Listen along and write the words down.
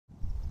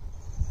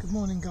Good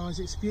morning guys,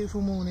 it's a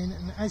beautiful morning,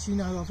 and as you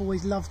know I've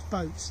always loved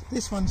boats.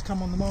 This one's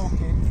come on the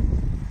market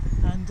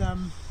and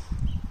I'm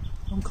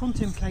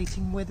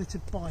contemplating whether to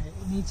buy it.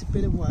 It needs a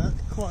bit of work,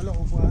 quite a lot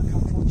of work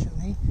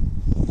unfortunately,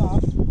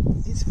 but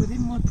it's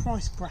within my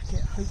price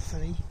bracket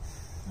hopefully,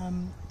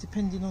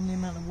 depending on the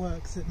amount of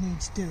work that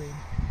needs doing.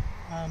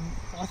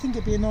 I think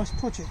it'd be a nice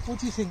project. What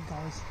do you think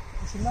guys?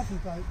 It's a lovely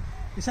boat,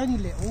 it's only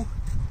little,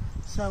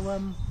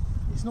 so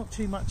it's not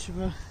too much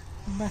of a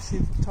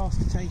massive task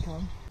to take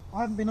on.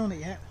 I haven't been on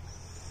it yet.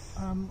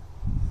 I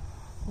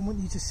want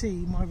you to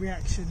see my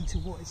reaction to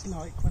what it's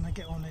like when I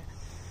get on it.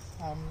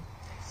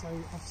 So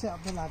I've set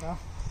up the ladder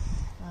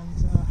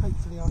and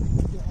hopefully I can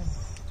get on it.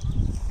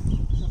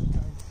 Let's have a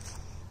go.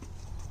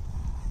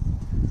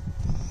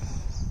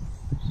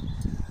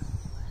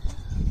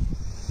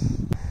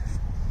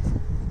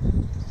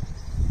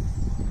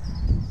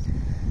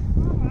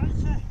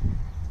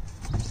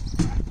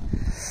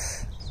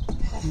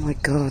 Oh my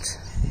god.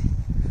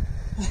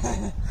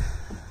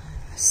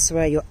 I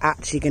swear you're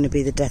actually going to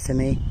be the death of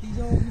me. He's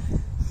on.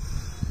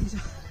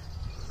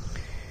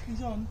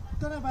 He's on.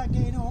 Don't know about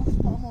getting off,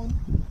 but I'm on.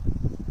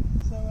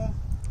 So,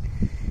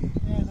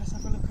 yeah, let's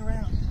have a look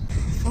around.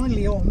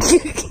 Finally on.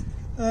 It's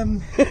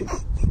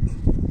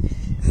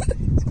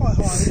quite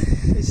high.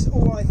 It's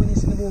alright when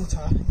it's in the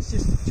water. It's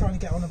just trying to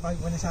get on a boat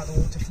when it's out of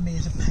the water for me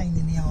is a pain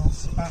in the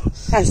arse. But,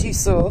 as you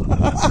saw. so,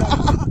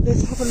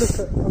 let's have a look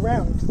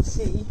around and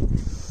see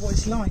what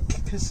it's like.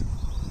 Because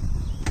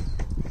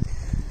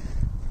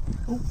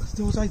oh, the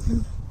door's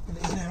open. Well,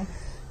 it is now.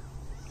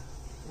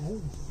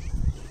 Oh.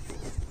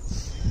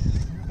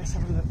 Let's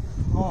have a look.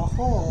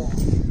 Oh,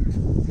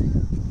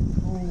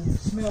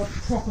 smell of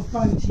proper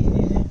boaty in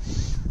here.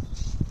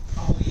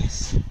 Oh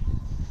yes.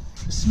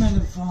 The smell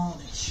of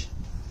varnish.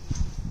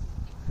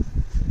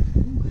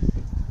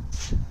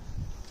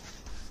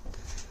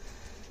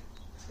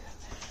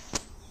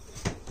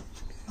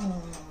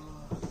 Oh.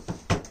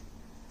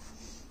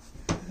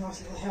 Nice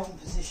little helm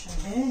position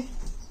here.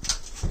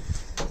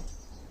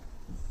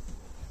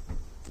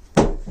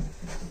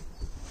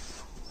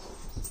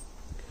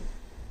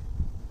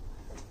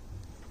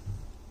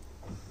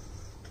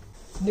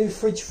 New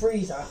fridge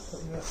freezer.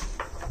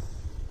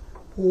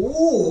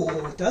 Oh,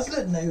 it does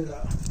look new,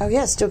 look. Oh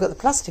yeah, it's still got the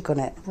plastic on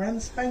it.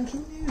 Brand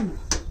spanking new.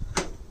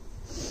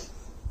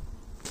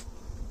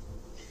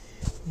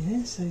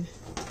 Yeah, so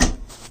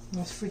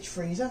nice fridge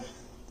freezer.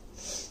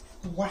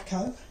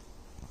 Wacko.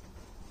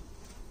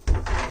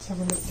 Let's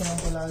have a look down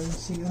below and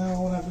see. I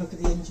want to have a look at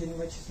the engine,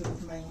 which is the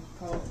main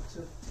part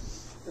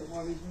that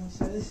worries me.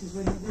 So this is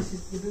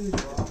the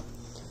boudoir.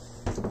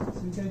 So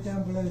we go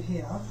down below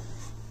here.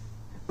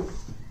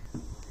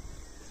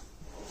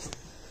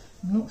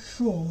 I'm not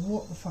sure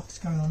what the fuck's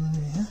going on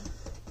in here.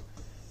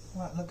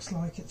 That looks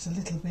like it's a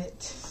little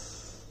bit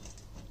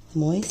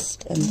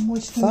moist and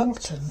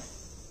rotten.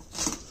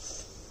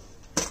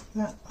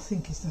 That I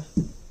think is the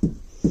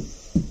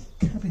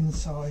cabin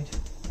side.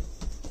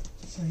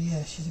 So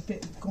yeah, she's a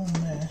bit gone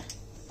there.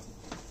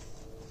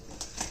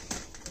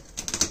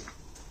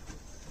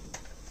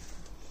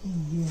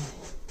 Oh yeah.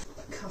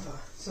 The cover.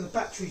 So the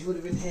batteries would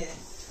have been here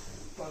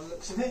by the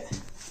looks of it.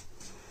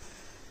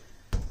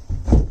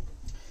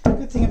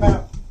 Good thing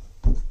about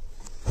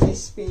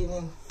this being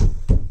in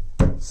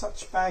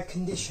such bad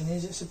condition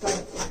is it's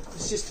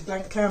just a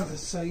blank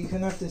canvas, so you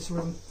can have this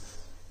room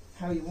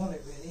how you want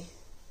it really.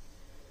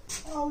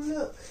 Oh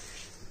look,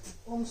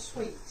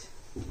 ensuite.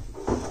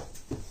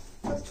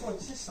 Where's the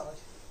toilet's this side?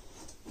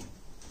 I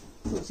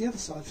thought it was the other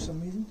side for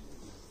some reason.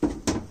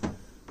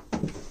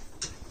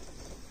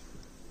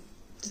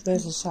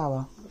 There's a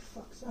shower. What the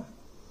fuck's that?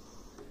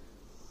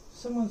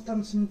 Someone's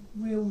done some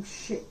real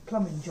shit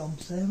plumbing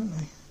jobs there, haven't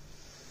they?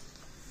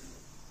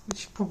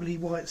 Which is probably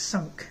why it's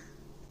sunk.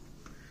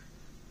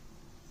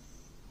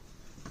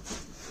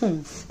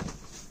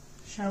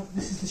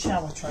 This is the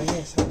shower tray,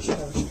 yes, yeah,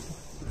 shower tray.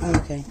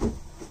 Okay.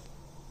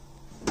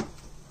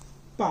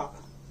 But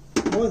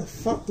why the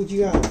fuck would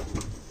you have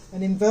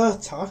an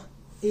inverter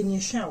in your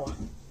shower?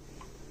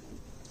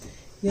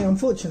 Yeah,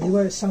 unfortunately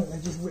where it's sunk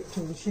they've just ripped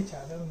all the shit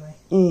out, haven't they?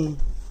 Mm.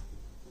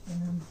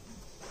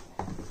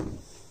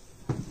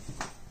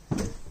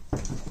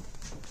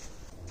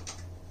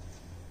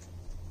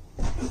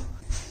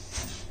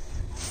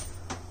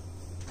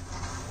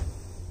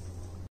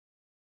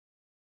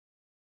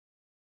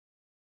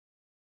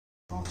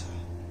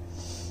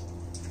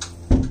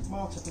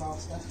 Martyr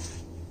blaster.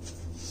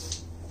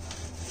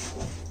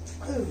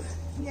 Oh,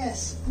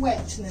 yes,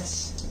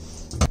 wetness.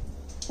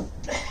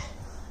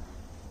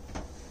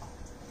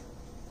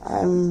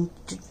 Do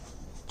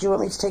you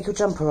want me to take your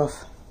jumper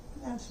off?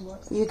 That's all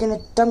right. Are you going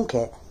to dunk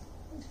it?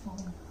 It's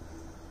fine.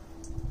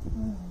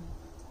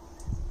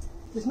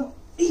 There's not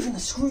even a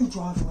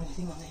screwdriver or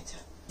anything on it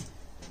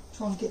to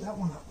try and get that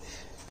one up with.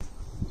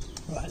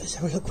 Right, let's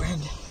have a look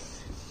round.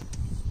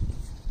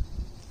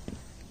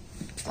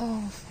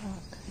 Oh,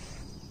 fuck.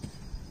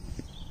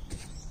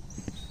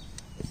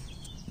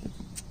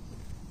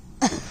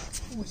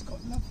 Oh, it's got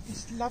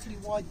this lovely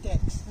wide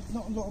decks. There's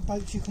not a lot of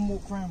boats you can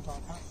walk around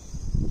like that.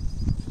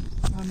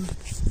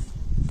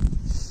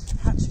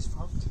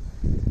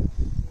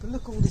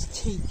 look at all this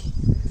teak.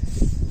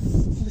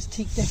 All this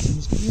teak decking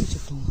is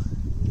beautiful.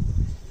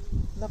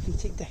 Lovely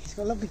teak deck. It's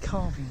got a lovely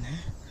carving there.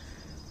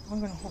 I'm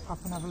going to hop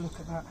up and have a look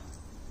at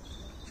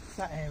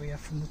that area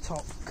from the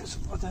top, because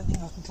I don't think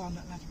I can climb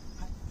that ladder.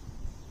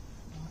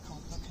 No, I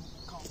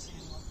can't see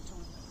anyone at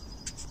all.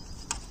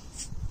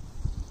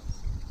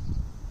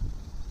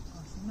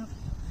 Oh, it's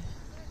lovely up there.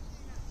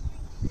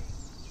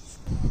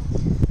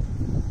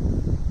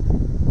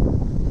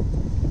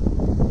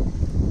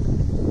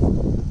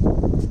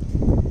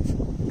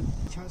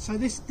 So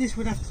this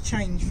would have to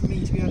change for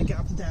me to be able to get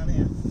up and down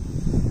here.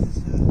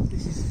 So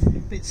this is a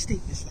bit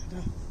steep, this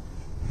ladder.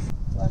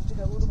 Do I have to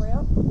go all the way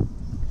up?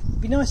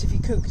 It'd be nice if you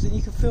could, because then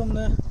you could film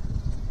the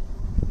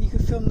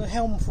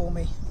helm for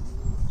me.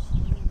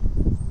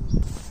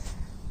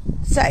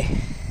 So,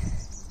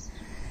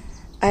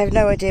 I have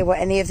no idea what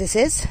any of this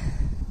is.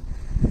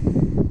 I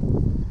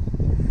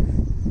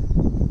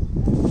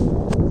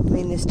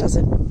mean, this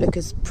doesn't look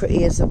as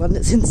pretty as the one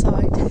that's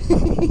inside.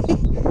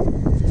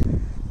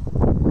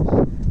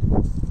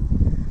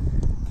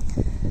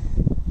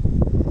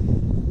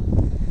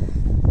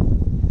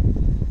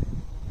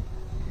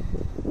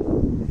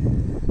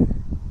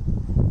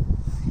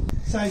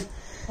 So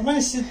I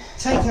managed to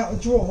take out a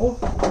drawer,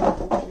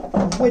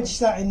 wedge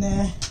that in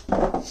there,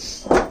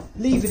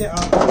 leave it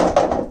up.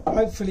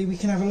 Hopefully we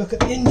can have a look at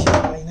the engine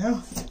bay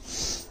now,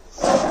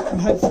 and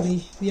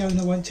hopefully the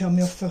owner won't tell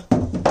me off for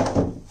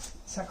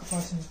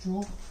sacrificing the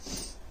drawer.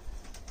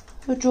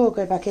 The drawer will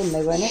go back in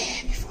though, won't it? Yeah,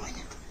 it'll be fine.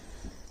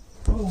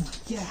 Oh my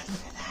god,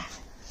 look at that.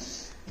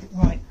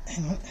 Right,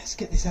 hang on, let's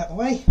get this out of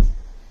the way.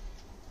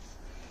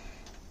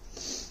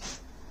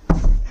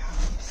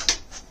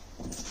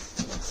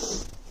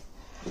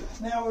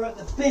 Now we're at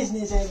the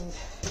business end.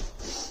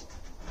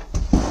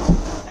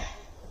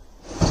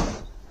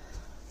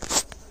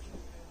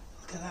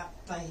 Look at that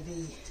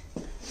baby.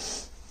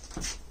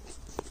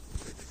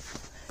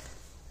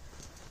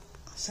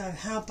 So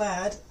how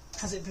bad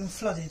has it been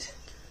flooded?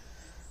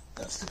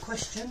 That's the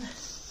question.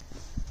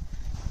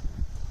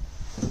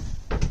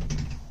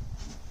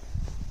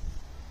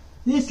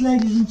 This,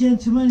 ladies and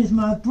gentlemen, is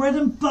my bread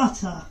and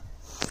butter.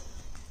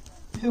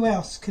 Who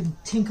else can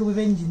tinker with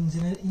engines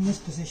in this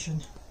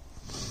position?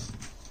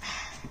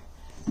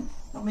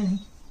 Not many.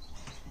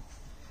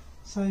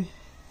 So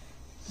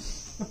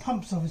the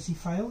pump's obviously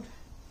failed.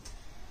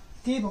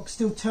 Gearbox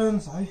still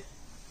turns though,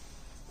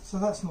 so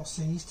that's not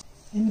seized.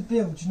 In the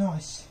bilge,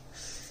 nice.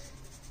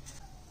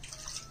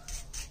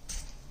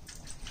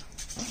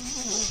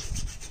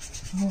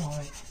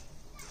 Alright.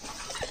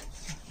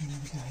 There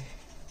we go.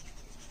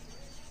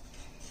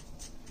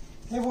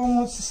 Everyone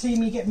wants to see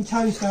me get my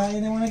toes dirty,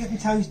 and then when I get my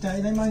toes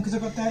dirty they moan because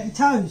I've got dirty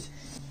toes.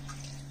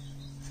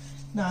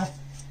 No,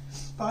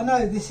 but I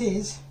know this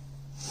is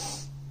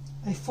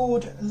a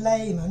Ford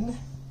Lehman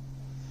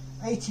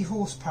 80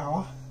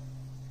 horsepower,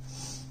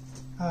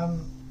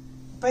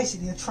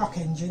 basically a truck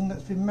engine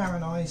that's been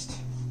marinised.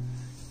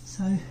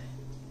 So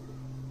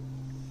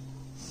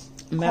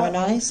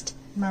Marinised?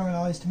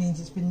 Marinised means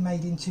it's been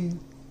made into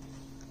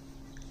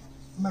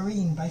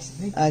marine,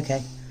 basically.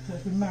 Okay. So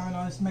it's been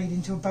marinised, made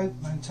into a boat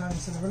motor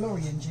instead of a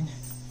lorry engine.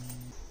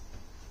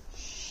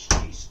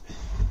 Jeez.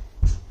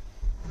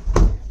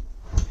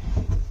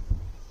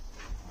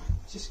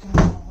 Just going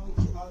to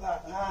make it like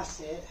that. That's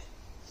it.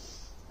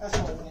 That's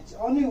what I wanted to do.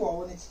 I knew what I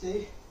wanted to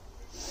do.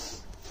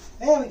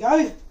 There we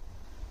go.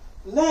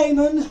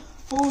 Lehman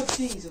Ford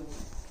diesel.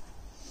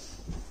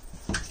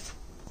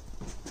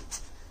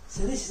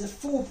 So this is a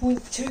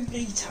 4.2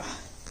 litre.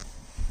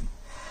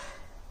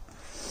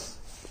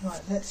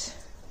 Right, that's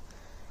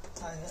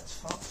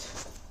fucked.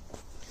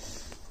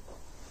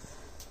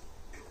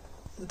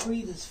 The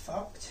breather's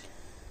fucked.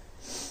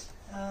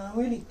 I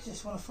really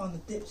just want to find the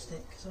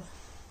dipstick because I've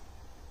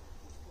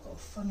got a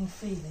funny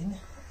feeling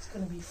it's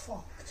going to be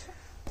fucked.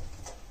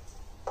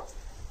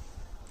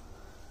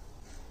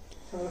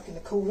 So I look in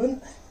the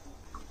coolant.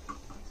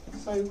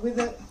 So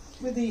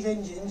with these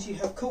engines you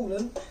have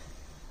coolant,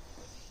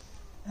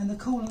 and the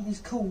coolant is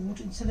cooled,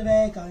 instead of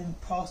air going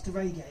past the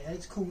radiator,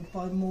 it's cooled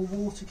by more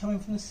water coming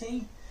from the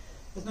sea.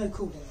 There's no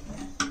cooling in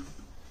there.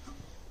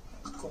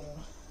 That's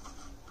gone.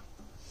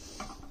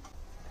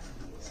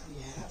 So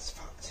yeah, that's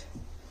fucked.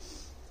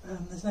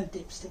 There's no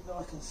dipstick that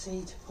I can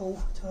see to pull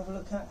to have a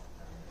look at.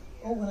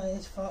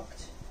 Alternator's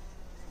fucked.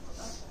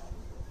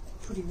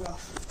 Pretty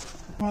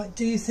rough. Right,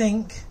 do you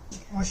think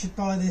I should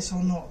buy this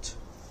or not?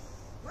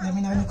 Let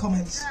me know in the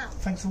comments.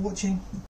 Thanks for watching.